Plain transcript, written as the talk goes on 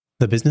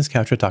The Business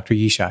Couch with Dr.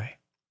 Yishai,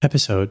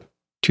 episode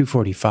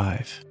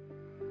 245.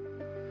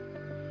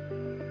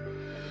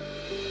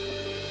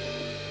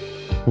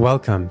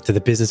 Welcome to the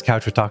Business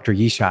Couch with Dr.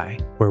 Yishai,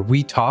 where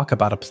we talk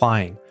about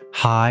applying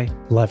high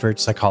leverage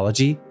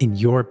psychology in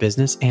your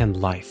business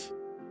and life.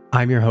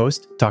 I'm your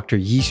host, Dr.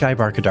 Yishai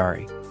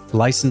Barkadari,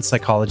 licensed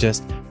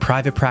psychologist,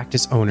 private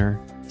practice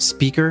owner,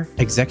 speaker,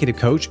 executive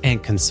coach,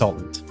 and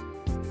consultant.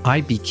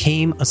 I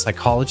became a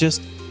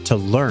psychologist to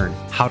learn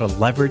how to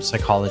leverage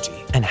psychology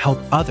and help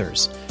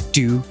others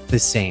do the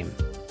same.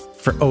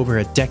 For over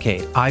a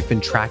decade, I've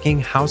been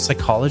tracking how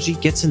psychology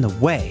gets in the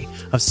way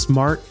of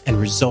smart and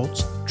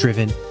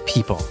results-driven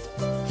people.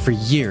 For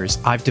years,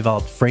 I've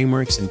developed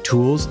frameworks and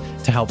tools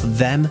to help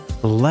them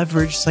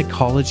leverage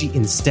psychology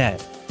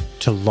instead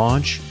to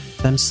launch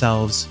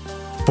themselves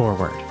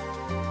forward.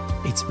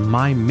 It's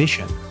my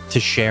mission to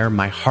share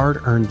my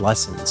hard-earned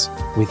lessons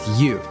with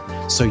you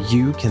so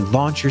you can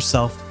launch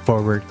yourself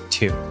forward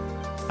too.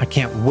 I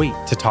can't wait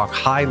to talk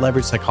high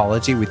leverage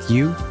psychology with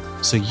you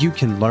so you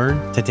can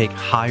learn to take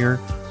higher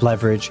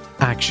leverage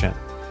action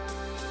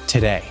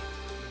today.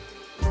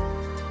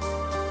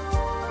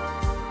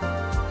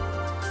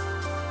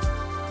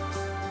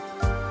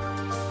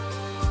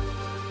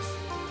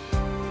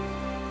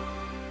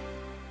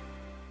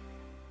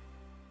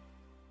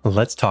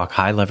 Let's talk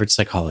high leverage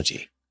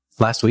psychology.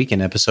 Last week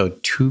in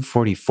episode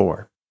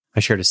 244,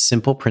 I shared a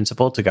simple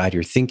principle to guide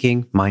your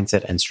thinking,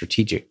 mindset, and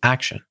strategic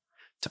action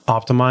to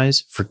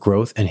optimize for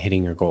growth and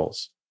hitting your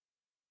goals.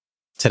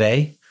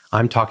 Today,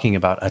 I'm talking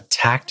about a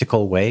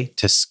tactical way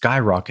to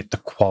skyrocket the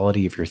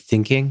quality of your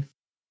thinking,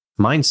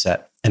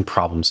 mindset, and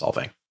problem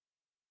solving.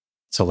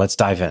 So let's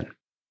dive in.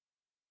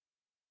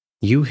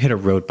 You hit a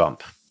road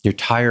bump. Your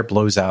tire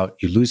blows out,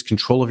 you lose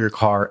control of your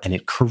car, and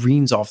it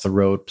careens off the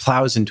road,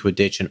 plows into a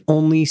ditch, and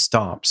only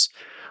stops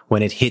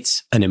when it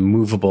hits an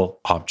immovable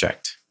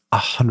object, a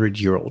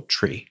 100-year-old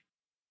tree.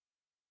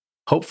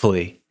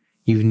 Hopefully,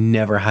 you've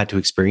never had to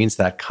experience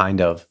that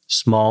kind of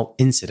small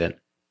incident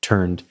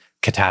turned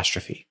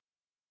catastrophe.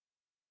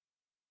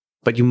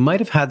 But you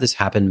might have had this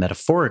happen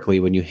metaphorically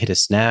when you hit a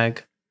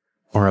snag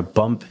or a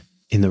bump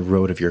in the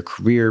road of your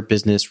career,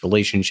 business,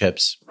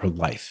 relationships, or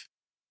life.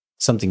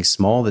 Something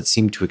small that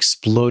seemed to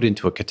explode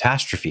into a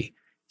catastrophe,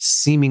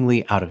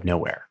 seemingly out of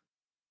nowhere.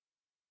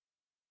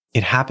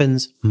 It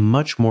happens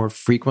much more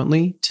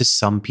frequently to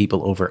some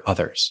people over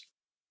others,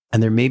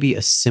 and there may be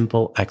a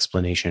simple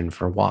explanation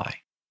for why.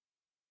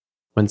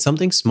 When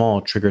something small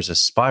triggers a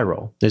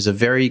spiral, there's a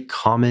very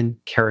common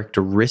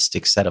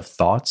characteristic set of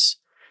thoughts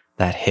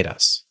that hit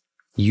us.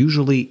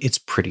 Usually it's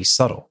pretty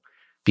subtle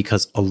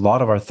because a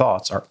lot of our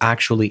thoughts are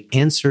actually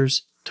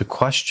answers to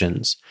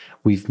questions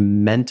we've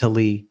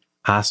mentally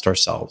asked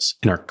ourselves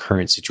in our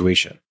current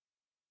situation.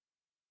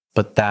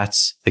 But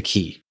that's the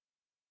key.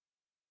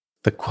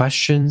 The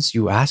questions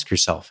you ask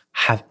yourself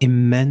have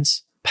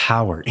immense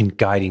power in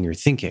guiding your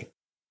thinking,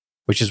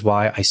 which is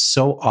why I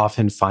so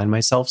often find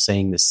myself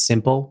saying this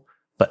simple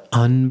but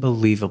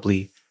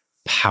unbelievably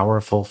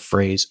powerful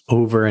phrase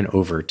over and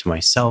over to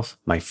myself,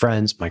 my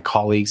friends, my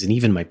colleagues, and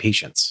even my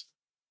patients.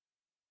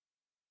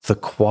 The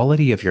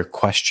quality of your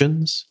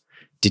questions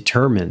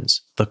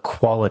determines the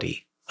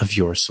quality of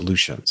your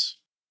solutions.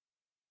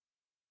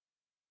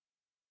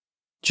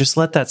 Just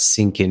let that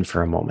sink in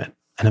for a moment.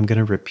 And I'm going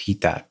to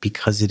repeat that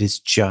because it is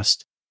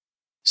just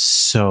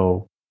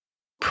so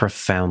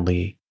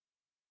profoundly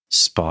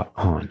spot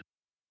on.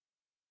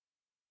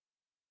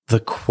 The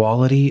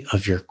quality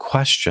of your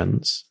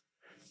questions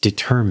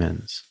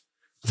determines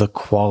the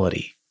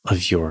quality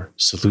of your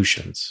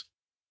solutions.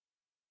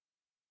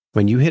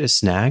 When you hit a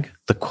snag,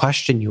 the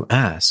question you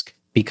ask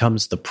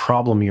becomes the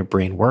problem your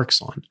brain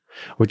works on,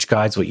 which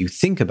guides what you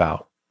think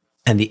about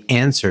and the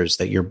answers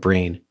that your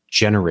brain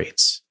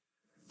generates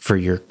for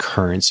your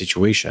current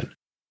situation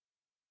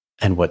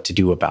and what to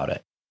do about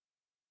it.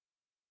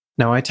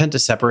 Now, I tend to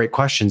separate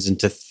questions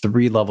into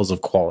 3 levels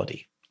of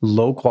quality.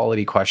 Low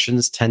quality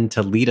questions tend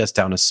to lead us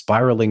down a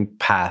spiraling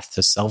path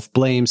to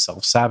self-blame,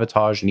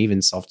 self-sabotage, and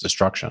even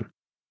self-destruction.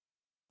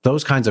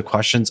 Those kinds of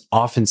questions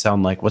often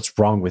sound like, what's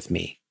wrong with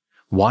me?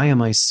 Why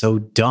am I so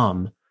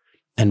dumb?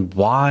 And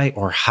why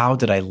or how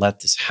did I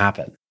let this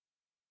happen?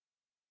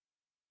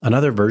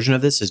 Another version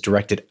of this is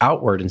directed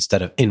outward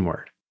instead of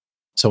inward.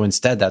 So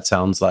instead, that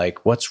sounds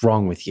like, what's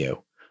wrong with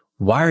you?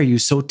 Why are you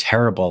so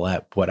terrible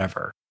at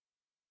whatever?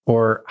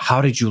 Or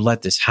how did you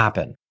let this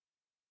happen?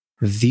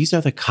 These are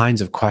the kinds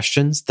of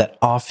questions that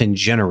often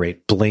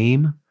generate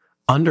blame,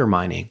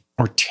 undermining,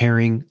 or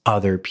tearing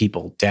other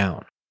people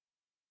down.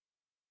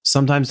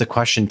 Sometimes the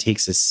question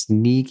takes a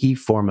sneaky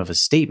form of a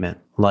statement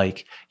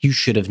like, you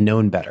should have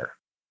known better,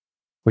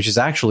 which is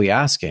actually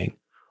asking,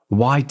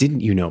 why didn't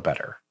you know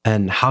better?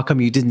 And how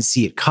come you didn't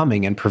see it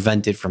coming and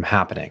prevent it from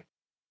happening?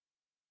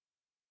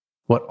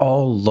 What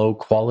all low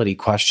quality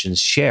questions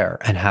share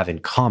and have in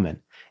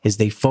common is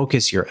they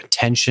focus your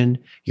attention,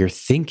 your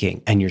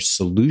thinking, and your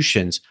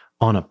solutions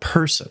on a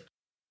person,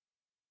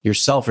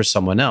 yourself or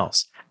someone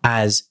else,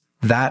 as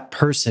that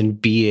person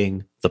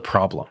being the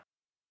problem.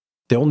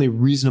 The only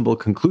reasonable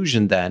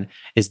conclusion then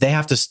is they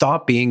have to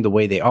stop being the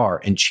way they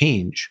are and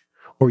change,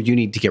 or you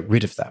need to get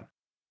rid of them.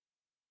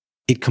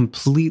 It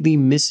completely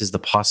misses the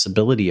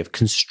possibility of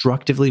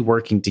constructively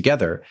working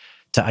together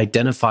to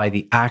identify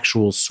the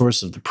actual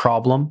source of the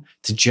problem,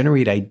 to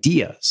generate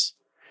ideas,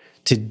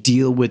 to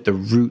deal with the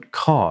root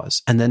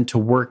cause, and then to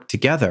work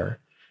together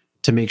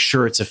to make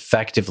sure it's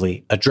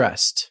effectively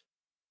addressed.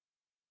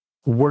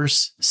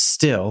 Worse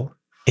still,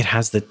 it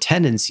has the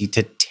tendency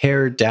to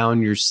tear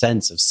down your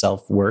sense of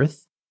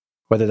self-worth,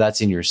 whether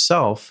that's in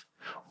yourself,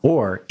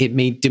 or it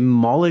may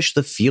demolish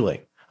the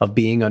feeling of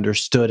being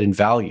understood and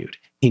valued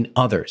in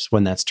others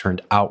when that's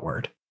turned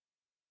outward.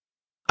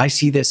 I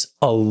see this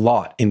a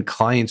lot in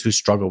clients who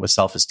struggle with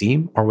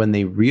self-esteem or when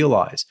they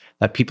realize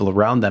that people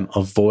around them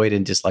avoid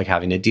and dislike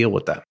having to deal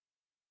with them.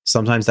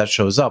 Sometimes that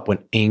shows up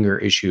when anger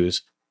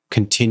issues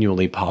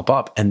continually pop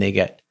up and they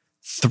get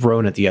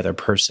thrown at the other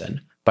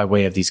person by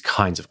way of these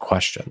kinds of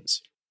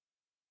questions.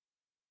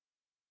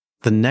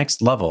 The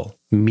next level,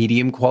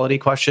 medium quality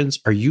questions,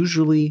 are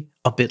usually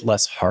a bit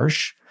less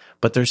harsh,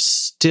 but they're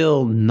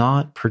still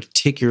not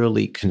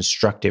particularly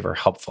constructive or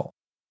helpful.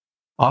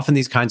 Often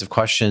these kinds of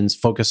questions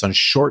focus on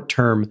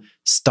short-term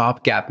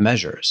stopgap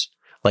measures,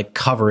 like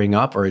covering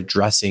up or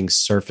addressing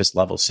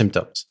surface-level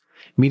symptoms.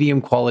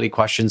 Medium quality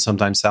questions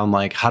sometimes sound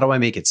like, how do I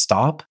make it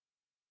stop?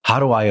 How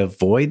do I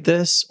avoid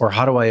this? Or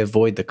how do I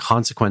avoid the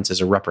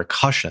consequences or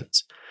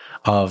repercussions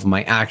of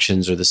my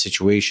actions or the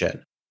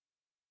situation?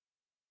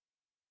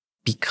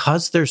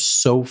 Because they're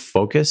so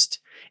focused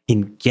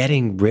in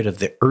getting rid of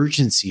the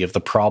urgency of the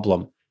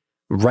problem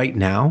right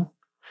now,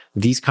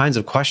 these kinds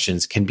of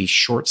questions can be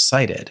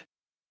short-sighted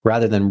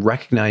rather than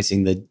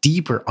recognizing the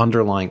deeper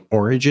underlying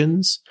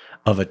origins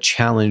of a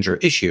challenge or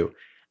issue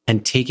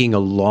and taking a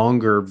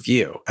longer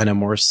view and a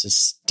more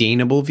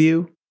sustainable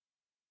view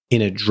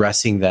in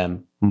addressing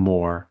them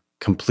more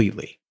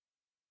completely.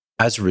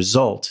 As a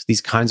result, these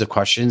kinds of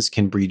questions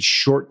can breed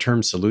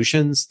short-term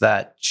solutions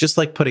that, just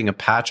like putting a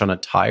patch on a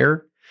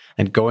tire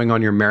and going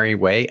on your merry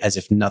way as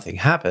if nothing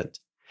happened,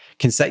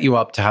 can set you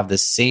up to have the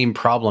same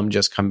problem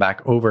just come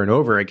back over and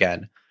over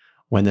again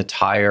when the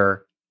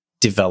tire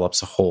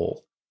develops a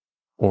hole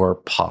or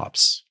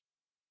pops.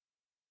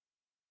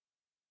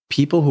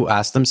 People who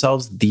ask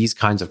themselves these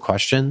kinds of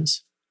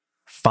questions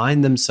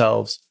find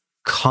themselves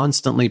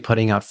constantly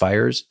putting out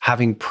fires,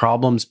 having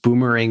problems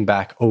boomerang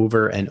back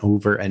over and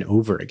over and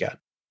over again.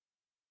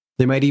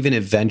 They might even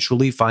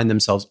eventually find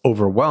themselves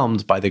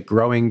overwhelmed by the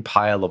growing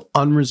pile of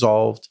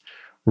unresolved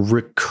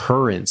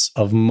recurrence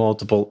of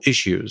multiple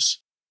issues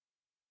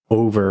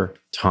over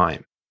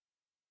time.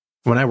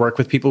 When I work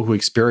with people who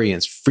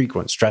experience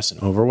frequent stress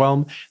and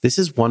overwhelm, this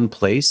is one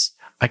place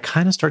I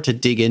kind of start to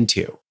dig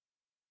into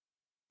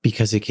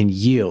because it can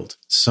yield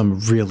some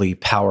really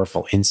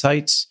powerful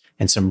insights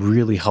and some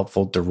really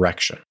helpful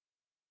direction.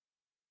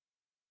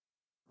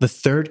 The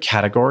third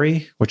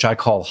category, which I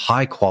call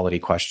high quality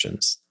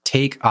questions,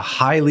 take a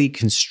highly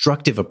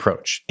constructive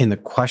approach in the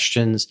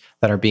questions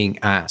that are being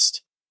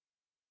asked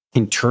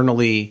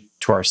internally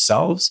to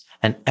ourselves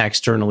and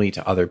externally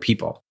to other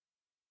people.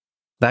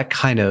 That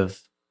kind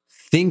of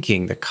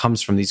thinking that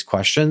comes from these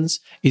questions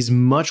is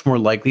much more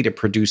likely to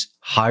produce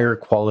higher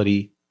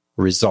quality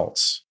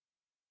results.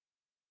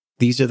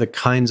 These are the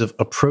kinds of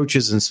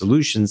approaches and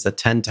solutions that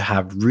tend to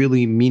have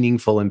really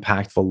meaningful,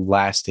 impactful,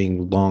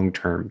 lasting,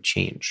 long-term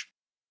change.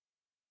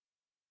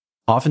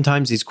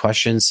 Oftentimes, these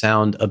questions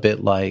sound a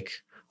bit like,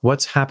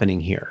 what's happening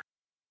here?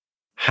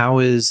 How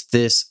is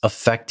this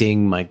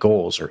affecting my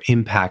goals or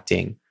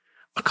impacting,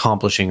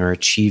 accomplishing, or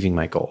achieving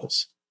my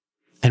goals?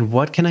 And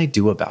what can I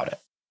do about it?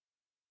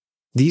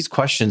 These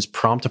questions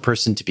prompt a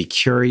person to be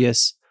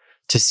curious,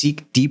 to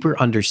seek deeper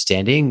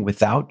understanding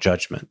without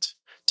judgment,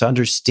 to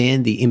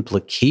understand the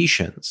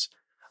implications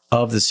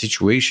of the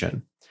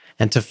situation,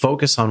 and to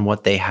focus on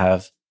what they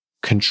have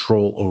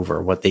control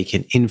over, what they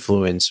can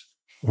influence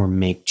or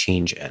make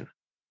change in.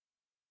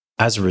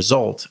 As a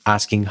result,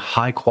 asking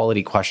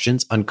high-quality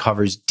questions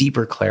uncovers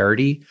deeper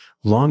clarity,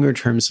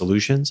 longer-term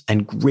solutions,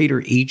 and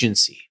greater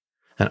agency,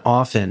 and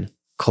often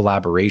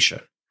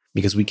collaboration,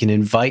 because we can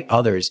invite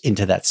others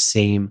into that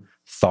same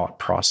thought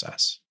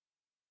process.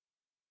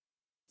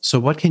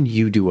 So what can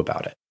you do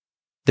about it?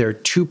 There are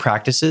two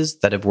practices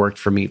that have worked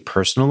for me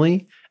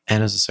personally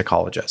and as a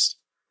psychologist.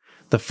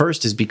 The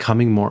first is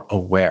becoming more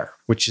aware,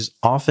 which is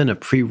often a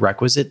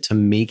prerequisite to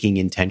making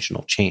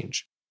intentional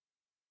change.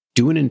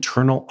 Do an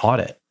internal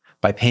audit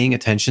by paying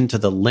attention to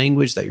the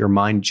language that your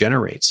mind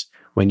generates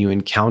when you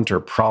encounter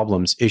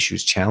problems,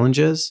 issues,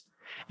 challenges,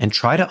 and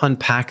try to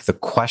unpack the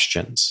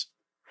questions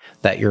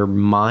that your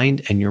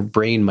mind and your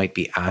brain might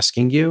be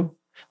asking you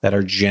that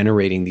are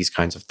generating these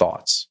kinds of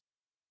thoughts.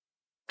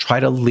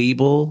 Try to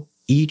label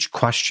each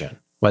question,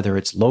 whether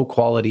it's low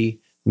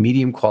quality,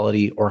 medium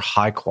quality, or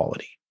high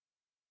quality.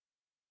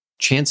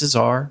 Chances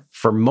are,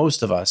 for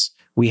most of us,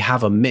 we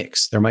have a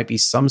mix. There might be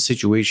some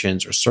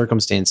situations or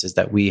circumstances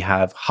that we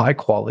have high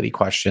quality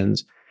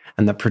questions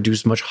and that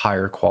produce much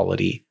higher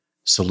quality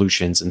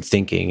solutions and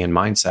thinking and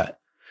mindset.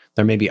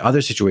 There may be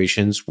other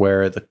situations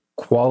where the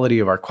quality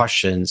of our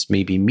questions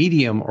may be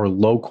medium or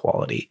low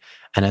quality.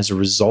 And as a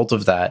result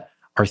of that,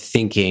 our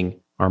thinking,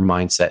 our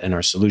mindset, and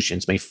our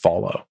solutions may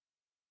follow.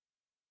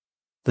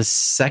 The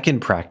second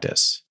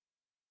practice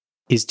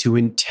is to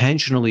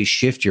intentionally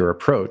shift your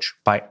approach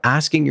by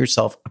asking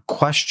yourself a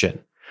question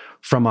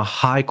from a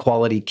high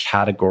quality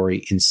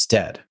category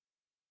instead.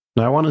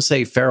 Now, I want to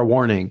say, fair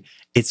warning,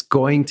 it's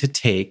going to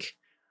take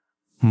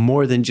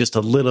more than just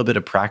a little bit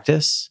of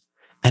practice,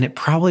 and it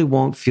probably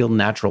won't feel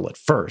natural at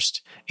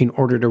first in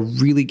order to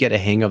really get a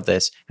hang of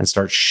this and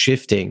start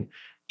shifting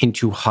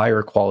into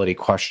higher quality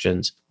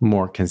questions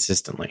more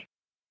consistently.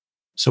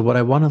 So what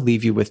I want to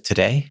leave you with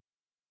today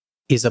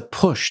is a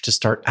push to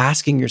start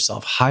asking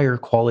yourself higher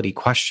quality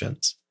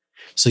questions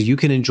so you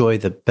can enjoy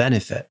the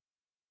benefit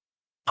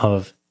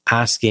of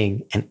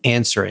asking and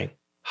answering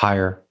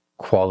higher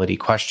quality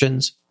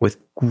questions with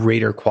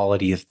greater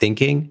quality of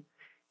thinking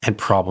and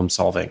problem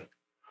solving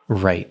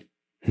right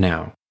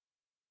now.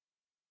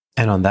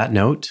 And on that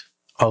note,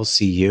 I'll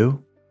see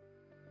you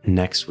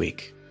next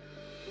week.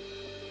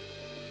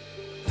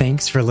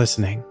 Thanks for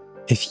listening.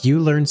 If you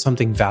learned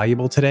something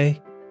valuable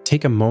today,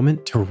 take a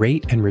moment to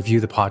rate and review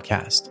the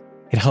podcast.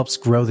 It helps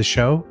grow the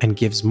show and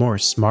gives more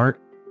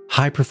smart,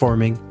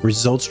 high-performing,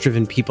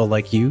 results-driven people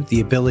like you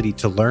the ability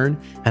to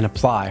learn and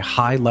apply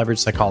high-leverage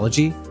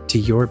psychology to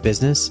your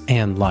business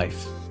and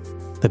life.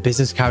 The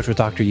Business Couch with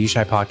Dr.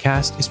 Yishai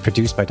podcast is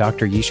produced by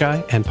Dr.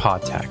 Yishai and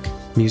PodTech.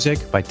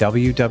 Music by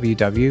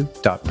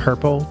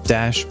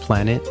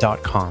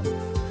www.purple-planet.com.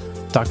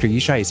 Dr.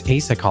 Yishai is a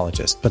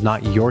psychologist, but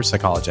not your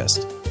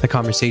psychologist. The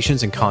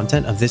conversations and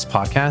content of this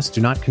podcast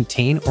do not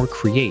contain or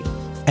create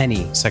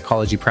any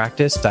psychology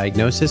practice,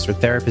 diagnosis, or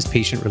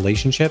therapist-patient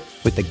relationship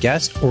with the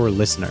guest or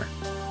listener.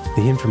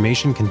 The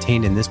information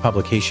contained in this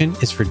publication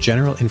is for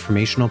general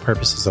informational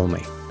purposes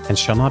only and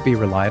shall not be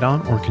relied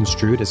on or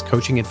construed as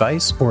coaching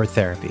advice or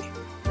therapy.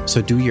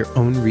 So do your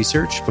own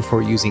research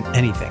before using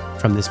anything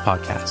from this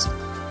podcast.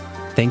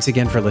 Thanks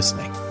again for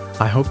listening.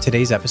 I hope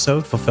today's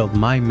episode fulfilled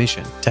my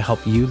mission to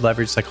help you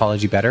leverage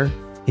psychology better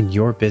in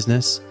your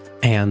business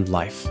and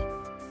life.